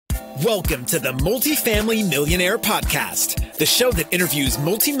Welcome to the Multifamily Millionaire Podcast, the show that interviews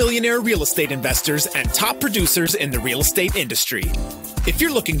multimillionaire real estate investors and top producers in the real estate industry. If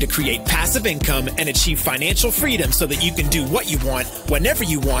you're looking to create passive income and achieve financial freedom so that you can do what you want, whenever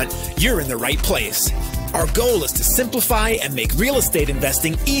you want, you're in the right place. Our goal is to simplify and make real estate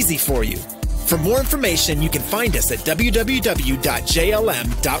investing easy for you. For more information, you can find us at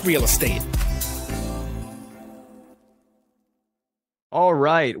www.jlm.realestate. All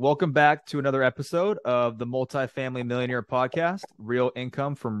right. Welcome back to another episode of the Multifamily Millionaire Podcast, Real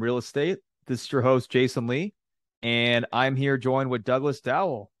Income from Real Estate. This is your host, Jason Lee, and I'm here joined with Douglas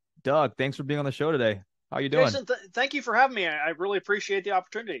Dowell. Doug, thanks for being on the show today. How are you doing? Jason, thank you for having me. I really appreciate the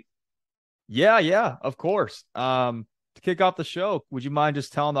opportunity. Yeah, of course. To kick off the show, would you mind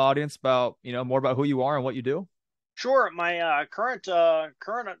just telling the audience about, more about who you are and what you do? Sure. My current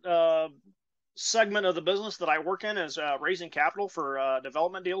segment of the business that I work in is raising capital for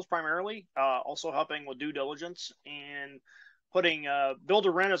development deals primarily, also helping with due diligence and putting build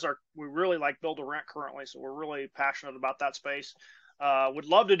to rent we really like build to rent currently. So we're really passionate about that space. Would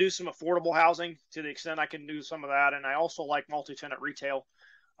love to do some affordable housing to the extent I can do some of that. And I also like multi-tenant retail.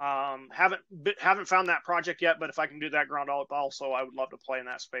 Haven't found that project yet, but if I can do that ground up also, I would love to play in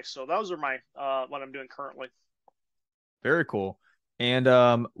that space. So those are my what I'm doing currently. Very cool. And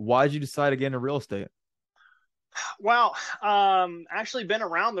why did you decide to get into real estate? Well, actually been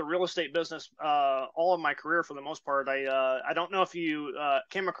around the real estate business all of my career for the most part. I don't know if you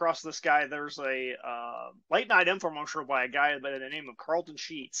came across this guy. There's a late night infomercial by a guy by the name of Carlton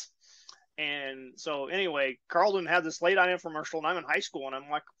Sheets. And so anyway, Carlton had this late night infomercial, and I'm in high school, and I'm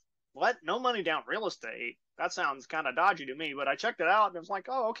like, what? No money down real estate? That sounds kind of dodgy to me. But I checked it out, and it was like,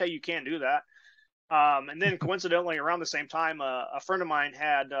 oh, okay, you can do that. And then coincidentally, around the same time, a friend of mine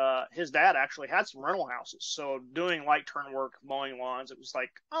had his dad actually had some rental houses. So doing light turn work, mowing lawns, it was like,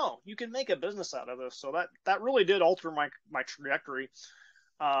 oh, you can make a business out of this. So that really did alter my trajectory.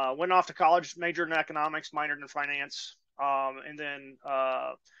 Went off to college, majored in economics, minored in finance, and then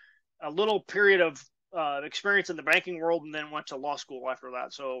a little period of experience in the banking world, and then went to law school after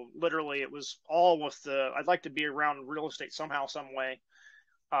that. So literally, it was all with I'd like to be around real estate somehow, some way.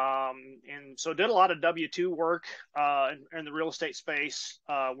 And so did a lot of W-2 work in the real estate space.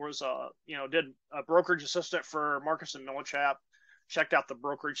 Did a brokerage assistant for Marcus and Millichap. Checked out the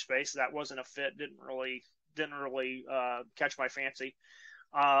brokerage space. That wasn't a fit. Didn't really catch my fancy.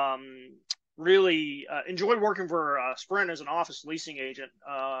 Really enjoyed working for Sprint as an office leasing agent.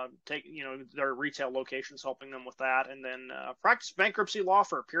 Their retail locations, helping them with that, and then practiced bankruptcy law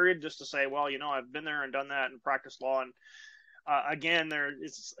for a period just to say, well, I've been there and done that and practiced law. And again,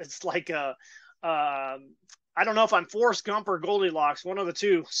 it's like I don't know if I'm Forrest Gump or Goldilocks, one of the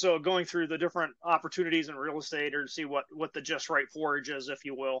two. So going through the different opportunities in real estate or to see what the just right forage is, if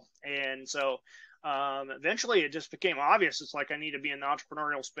you will. And so eventually it just became obvious. It's like I need to be in the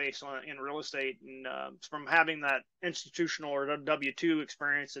entrepreneurial space in real estate. And from having that institutional or W-2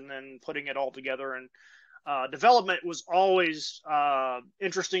 experience and then putting it all together, and development was always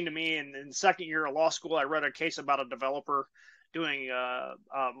interesting to me. And in the second year of law school, I read a case about a developer doing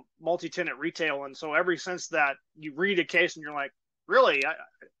multi-tenant retail. And so ever since that, you read a case and you're like, really, I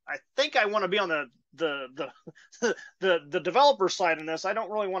think I want to be on the developer side in this. I don't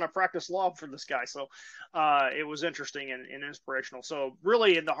really want to practice law for this guy. So it was interesting and inspirational. So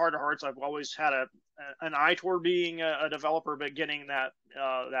really, in the heart of hearts, I've always had an eye toward being a developer, but getting that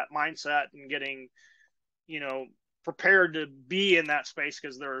mindset and getting prepared to be in that space,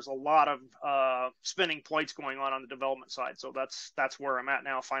 because there's a lot of spinning plates going on the development side. So that's where I'm at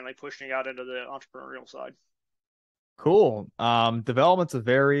now, finally pushing out into the entrepreneurial side. Cool. Development's a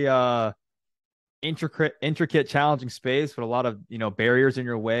very intricate, challenging space with a lot of, barriers in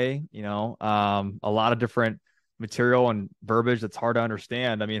your way, a lot of different material and verbiage that's hard to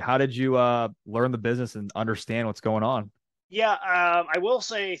understand. I mean, how did you learn the business and understand what's going on? Yeah, I will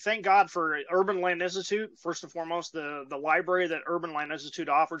say thank God for Urban Land Institute. First and foremost, the library that Urban Land Institute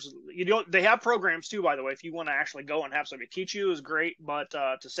offers. They have programs too, by the way. If you want to actually go and have somebody teach you is great, but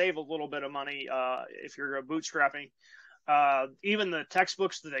to save a little bit of money, if you're bootstrapping, even the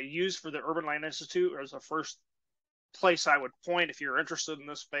textbooks that they use for the Urban Land Institute is the first place I would point if you're interested in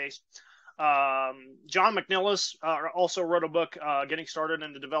this space. John McNillis also wrote a book, Getting Started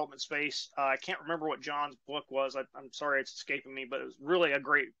in the Development Space. I can't remember what John's book was. I'm sorry, it's escaping me, but it was really a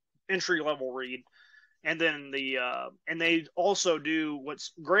great entry-level read. And then and they also do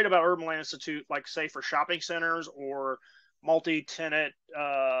what's great about Urban Land Institute, like say for shopping centers or multi-tenant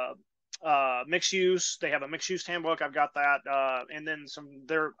mixed use. They have a mixed use handbook. I've got that. And then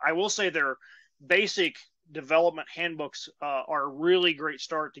I will say their basic development handbooks are a really great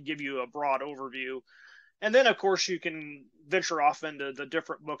start to give you a broad overview. And then, of course, you can venture off into the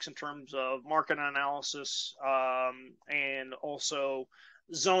different books in terms of market analysis, and also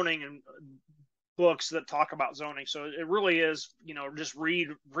zoning and books that talk about zoning. So it really is, just read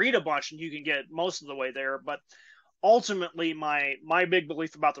a bunch and you can get most of the way there. But ultimately, my big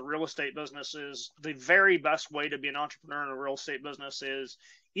belief about the real estate business is the very best way to be an entrepreneur in a real estate business is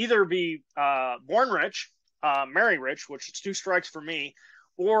either be born rich, marry rich, which is 2 strikes for me,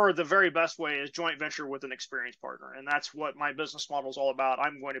 or the very best way is joint venture with an experienced partner. And that's what my business model is all about.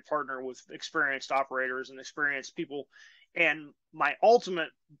 I'm going to partner with experienced operators and experienced people. And my ultimate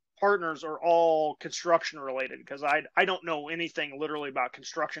partners are all construction related, because I don't know anything literally about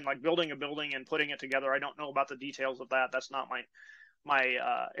construction, like building a building and putting it together. I don't know about the details of that. That's not my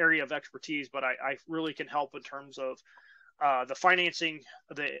area of expertise, but I really can help in terms of the financing,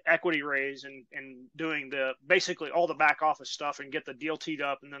 the equity raise, and doing basically all the back office stuff and get the deal teed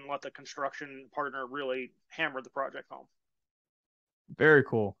up, and then let the construction partner really hammer the project home. Very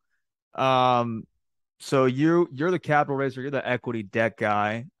cool. So you're the capital raiser, you're the equity debt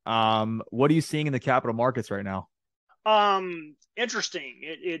guy. What are you seeing in the capital markets right now? Interesting.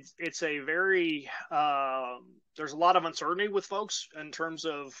 It's a very there's a lot of uncertainty with folks in terms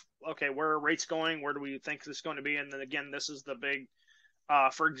of, okay, where are rates going? Where do we think this is going to be? And then again, this is the big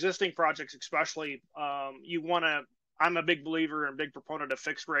for existing projects, especially. I'm a big believer and big proponent of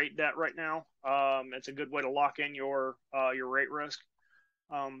fixed rate debt right now. It's a good way to lock in your rate risk.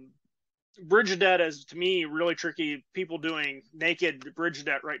 Bridge debt is, to me, really tricky. People doing naked bridge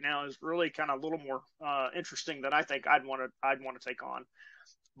debt right now is really kind of a little more interesting than I think I'd want to take on.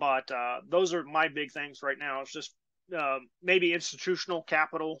 But those are my big things right now. It's just maybe institutional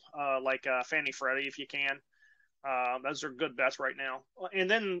capital, like Fannie Freddie, if you can. Those are good bets right now. And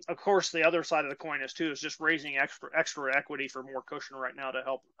then, of course, the other side of the coin is just raising extra equity for more cushion right now to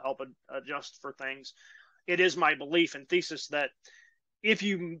help adjust for things. It is my belief and thesis that if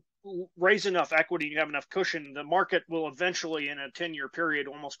you raise enough equity, you have enough cushion, the market will eventually, in a 10-year period,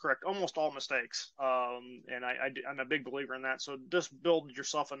 almost correct almost all mistakes. And I'm a big believer in that. So just build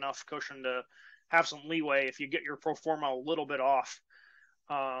yourself enough cushion to have some leeway. If you get your pro forma a little bit off,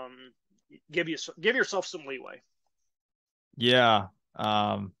 give yourself some leeway. Yeah.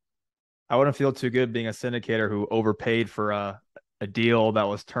 I wouldn't feel too good being a syndicator who overpaid for a deal that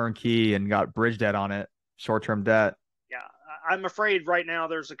was turnkey and got bridge debt on it, short-term debt. I'm afraid right now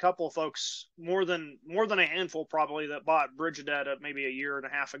there's a couple of folks, more than a handful probably, that bought bridge debt maybe a year and a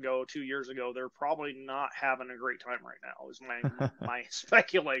half ago, 2 years ago. They're probably not having a great time right now, is my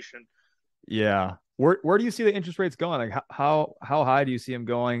speculation. Yeah. Where do you see the interest rates going? Like how high do you see them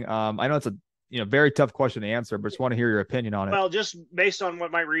going? I know it's a very tough question to answer, but just want to hear your opinion on it. Well, just based on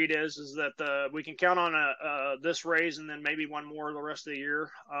what my read is that we can count on this raise and then maybe one more the rest of the year.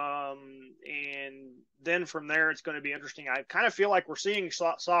 And then from there, it's going to be interesting. I kind of feel like we're seeing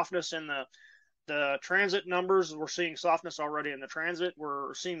softness in the transit numbers. We're seeing softness already in the transit.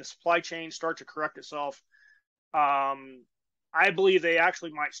 We're seeing the supply chain start to correct itself. I believe they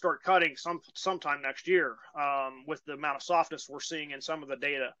actually might start cutting sometime next year with the amount of softness we're seeing in some of the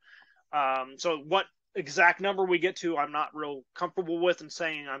data. So what exact number we get to, I'm not real comfortable with and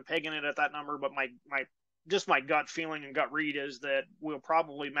saying I'm pegging it at that number, but my gut feeling and gut read is that we'll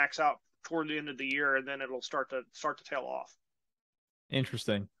probably max out toward the end of the year, and then it'll start to tail off.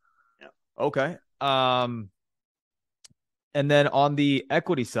 Interesting. Yeah. Okay. And then on the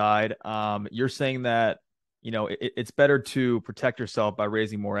equity side, you're saying that, it's better to protect yourself by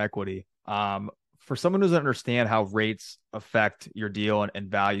raising more equity. For someone who doesn't understand how rates affect your deal and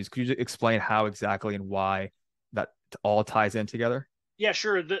values, could you just explain how exactly and why that all ties in together? Yeah,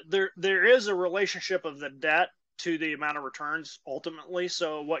 sure. There is a relationship of the debt to the amount of returns ultimately.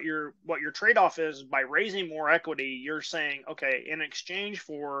 So what your trade-off is, by raising more equity, you're saying, okay, in exchange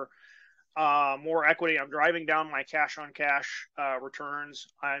for more equity, I'm driving down my cash on cash returns.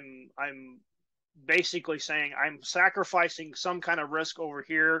 I'm basically saying I'm sacrificing some kind of risk over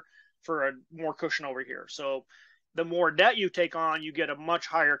here for a more cushion over here. So the more debt you take on, you get a much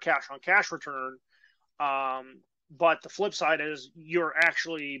higher cash on cash return. But the flip side is you're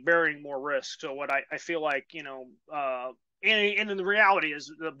actually bearing more risk. So what I feel like, and the reality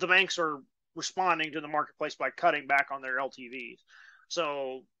is the banks are responding to the marketplace by cutting back on their LTVs.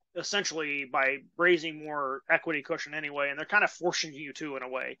 So essentially by raising more equity cushion anyway, and they're kind of forcing you to, in a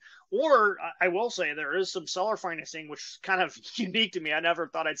way. Or I will say there is some seller financing, which is kind of unique to me. I never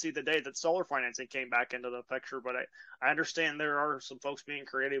thought I'd see the day that seller financing came back into the picture, but I understand there are some folks being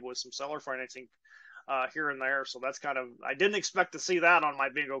creative with some seller financing. here and there. So that's kind of, I didn't expect to see that on my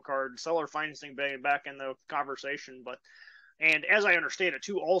bingo card, seller financing being back in the conversation. But, and as I understand it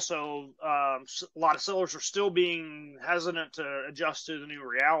too, also a lot of sellers are still being hesitant to adjust to the new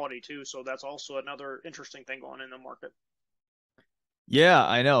reality too. So that's also another interesting thing going in the market. Yeah,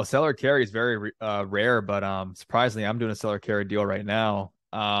 I know. Seller carry is very rare, but surprisingly, I'm doing a seller carry deal right now.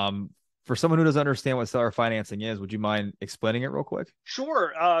 For someone who doesn't understand what seller financing is, would you mind explaining it real quick?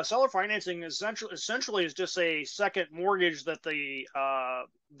 Sure. Seller financing essentially is just a second mortgage that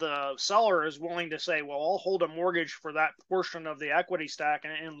the seller is willing to say, well, I'll hold a mortgage for that portion of the equity stack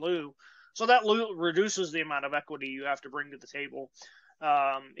in lieu. So that reduces the amount of equity you have to bring to the table.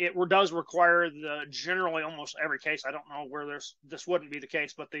 It does require generally almost every case. I don't know where this wouldn't be the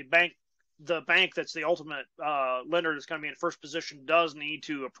case, but the bank that's the ultimate lender that's going to be in first position does need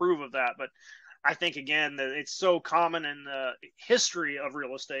to approve of that. But I think, again, that it's so common in the history of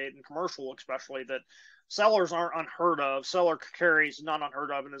real estate and commercial especially that sellers aren't unheard of. Seller carry is not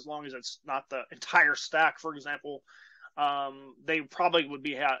unheard of. And as long as it's not the entire stack, for example, they probably would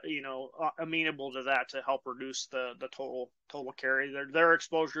be, amenable to that to help reduce the total carry. Their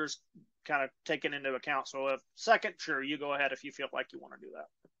exposure is kind of taken into account. So if second, sure, you go ahead if you feel like you want to do that.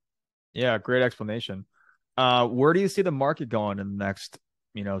 Yeah, great explanation. Where do you see the market going in the next,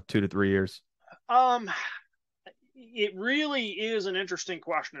 2 to 3 years? It really is an interesting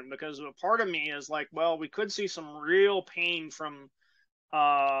question because a part of me is like, well, we could see some real pain from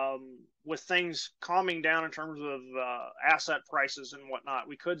with things calming down in terms of asset prices and whatnot.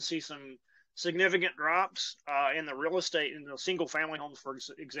 We could see some significant drops in the real estate, in the single family homes, for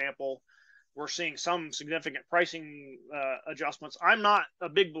example. We're seeing some significant pricing adjustments. I'm not a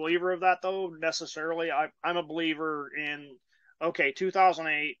big believer of that, though, necessarily. I'm a believer in,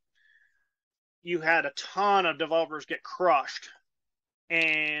 2008, you had a ton of developers get crushed.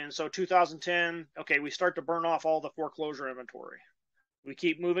 And so 2010, we start to burn off all the foreclosure inventory. We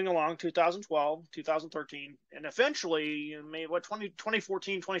keep moving along, 2012, 2013, and eventually, maybe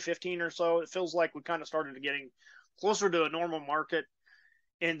 2014, 2015 or so, it feels like we kind of started getting closer to a normal market.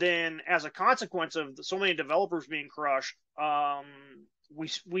 And then as a consequence of so many developers being crushed,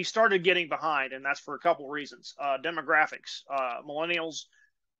 we started getting behind, and that's for a couple of reasons. Demographics, millennials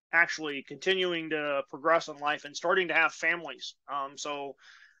actually continuing to progress in life and starting to have families. So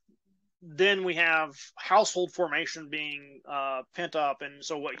then we have household formation being pent up. And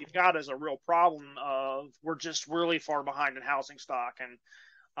so what you've got is a real problem of we're just really far behind in housing stock.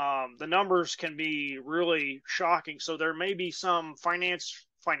 And the numbers can be really shocking. So there may be some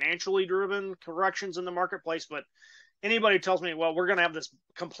financially driven corrections in the marketplace, but anybody tells me, well, we're going to have this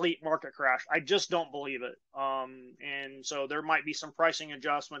complete market crash, I just don't believe it. And so there might be some pricing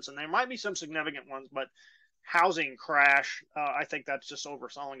adjustments and there might be some significant ones, but housing crash, I think that's just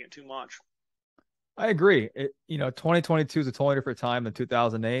overselling it too much. I agree. 2022 is a totally different time than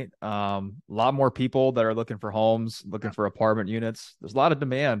 2008. A lot more people that are looking for homes, looking for apartment units. There's a lot of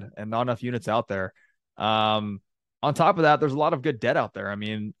demand and not enough units out there. On top of that, there's a lot of good debt out there. I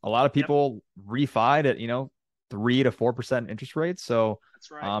mean, a lot of people refied at, 3 to 4% interest rates. So that's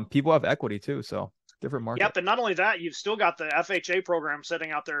right. People have equity too. So different market. Yep. And not only that, you've still got the FHA program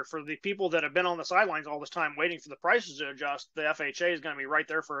sitting out there for the people that have been on the sidelines all this time waiting for the prices to adjust. The FHA is going to be right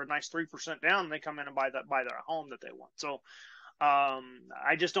there for a nice 3% down, and they come in and buy their home that they want. So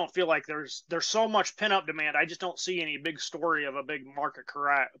I just don't feel like there's so much pent-up demand. I just don't see any big story of a big market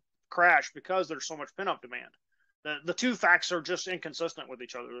crash because there's so much pent-up demand. The two facts are just inconsistent with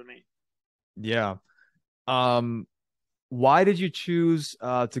each other to me. Yeah. Why did you choose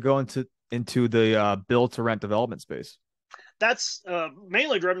to go into the build to rent development space? That's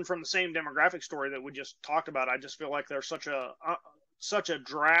mainly driven from the same demographic story that we just talked about. I just feel like there's such a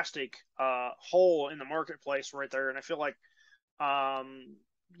drastic hole in the marketplace right there, and I feel like I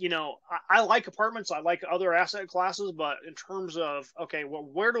like apartments, I like other asset classes, but in terms of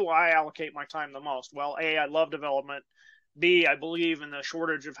where do I allocate my time the most? Well, A, I love development. B, I believe in the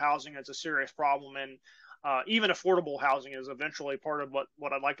shortage of housing. It's a serious problem, and even affordable housing is eventually part of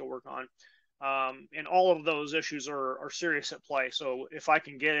what I'd like to work on. And all of those issues are serious at play. So if I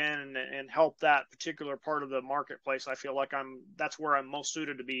can get in and help that particular part of the marketplace, I feel like that's where I'm most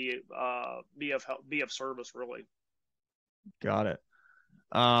suited to be of service, really. Got it.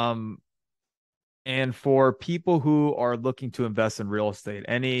 And for people who are looking to invest in real estate,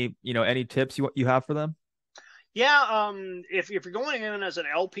 any tips you have for them? Yeah, if you're going in as an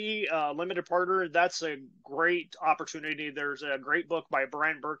LP, limited partner, that's a great opportunity. There's a great book by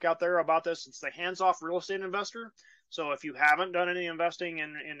Brian Burke out there about this. It's the Hands-Off Real Estate Investor. So if you haven't done any investing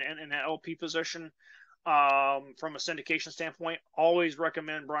in an LP position, from a syndication standpoint. Always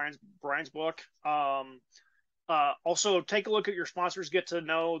recommend Brian's book. Also, take a look at your sponsors, get to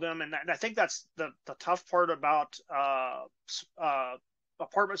know them, and I think that's the tough part about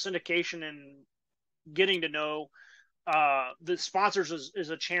apartment syndication and getting to know the sponsors is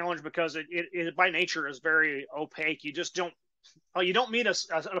a challenge because it by nature is very opaque. You just don't meet an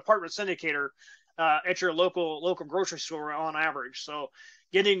apartment syndicator at your local grocery store on average. So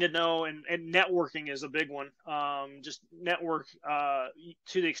getting to know and networking is a big one. Just network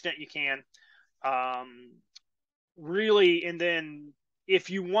to the extent you can. Really, and then if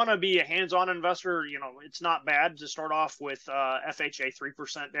you want to be a hands-on investor, it's not bad to start off with FHA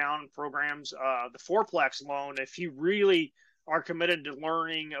 3% down programs. The fourplex loan, if you really are committed to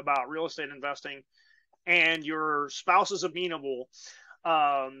learning about real estate investing and your spouse is amenable,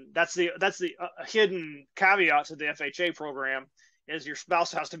 that's the hidden caveat to the FHA program is your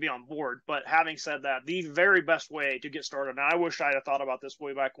spouse has to be on board. But having said that, the very best way to get started, and I wish I had thought about this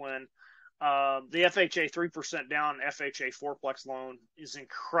way back when, the FHA 3% down FHA fourplex loan is an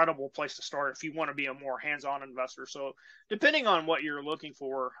incredible place to start if you want to be a more hands-on investor. So depending on what you're looking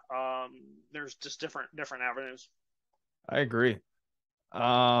for, there's just different avenues. I agree.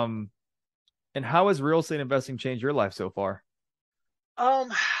 And how has real estate investing changed your life so far? I'm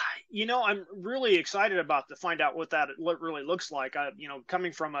really excited to find out what really looks like.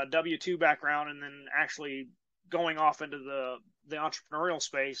 Coming from a W-2 background and then actually going off into the entrepreneurial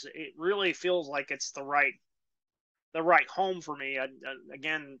space, it really feels like it's the right home for me.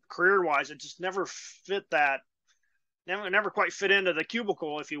 Again, career-wise, it just never quite fit into the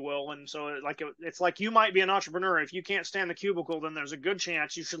cubicle, if you will. And so it's like you might be an entrepreneur. If you can't stand the cubicle, then there's a good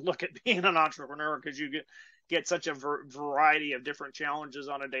chance you should look at being an entrepreneur because you get such a variety of different challenges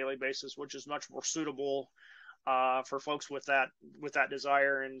on a daily basis, which is much more suitable for folks with that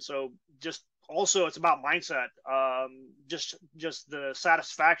desire. And so just also it's about mindset. Just the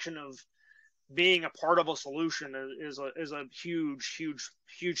satisfaction of being a part of a solution is a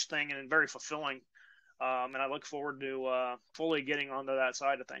huge thing and very fulfilling. And I look forward to fully getting onto that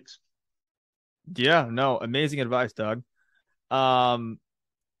side of things. Yeah, no, amazing advice, Doug.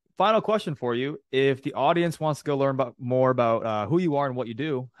 Final question for you. If the audience wants to go learn more about who you are and what you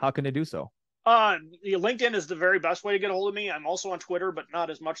do, how can they do so? LinkedIn is the very best way to get a hold of me. I'm also on Twitter, but not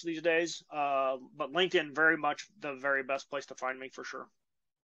as much these days. But LinkedIn, very much the very best place to find me for sure.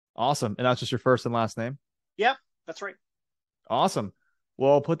 Awesome. And that's just your first and last name? Yeah, that's right. Awesome.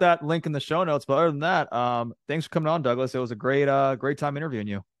 Well, I'll put that link in the show notes. But other than that, thanks for coming on, Douglas. It was a great time interviewing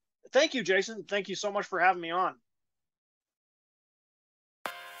you. Thank you, Jason. Thank you so much for having me on.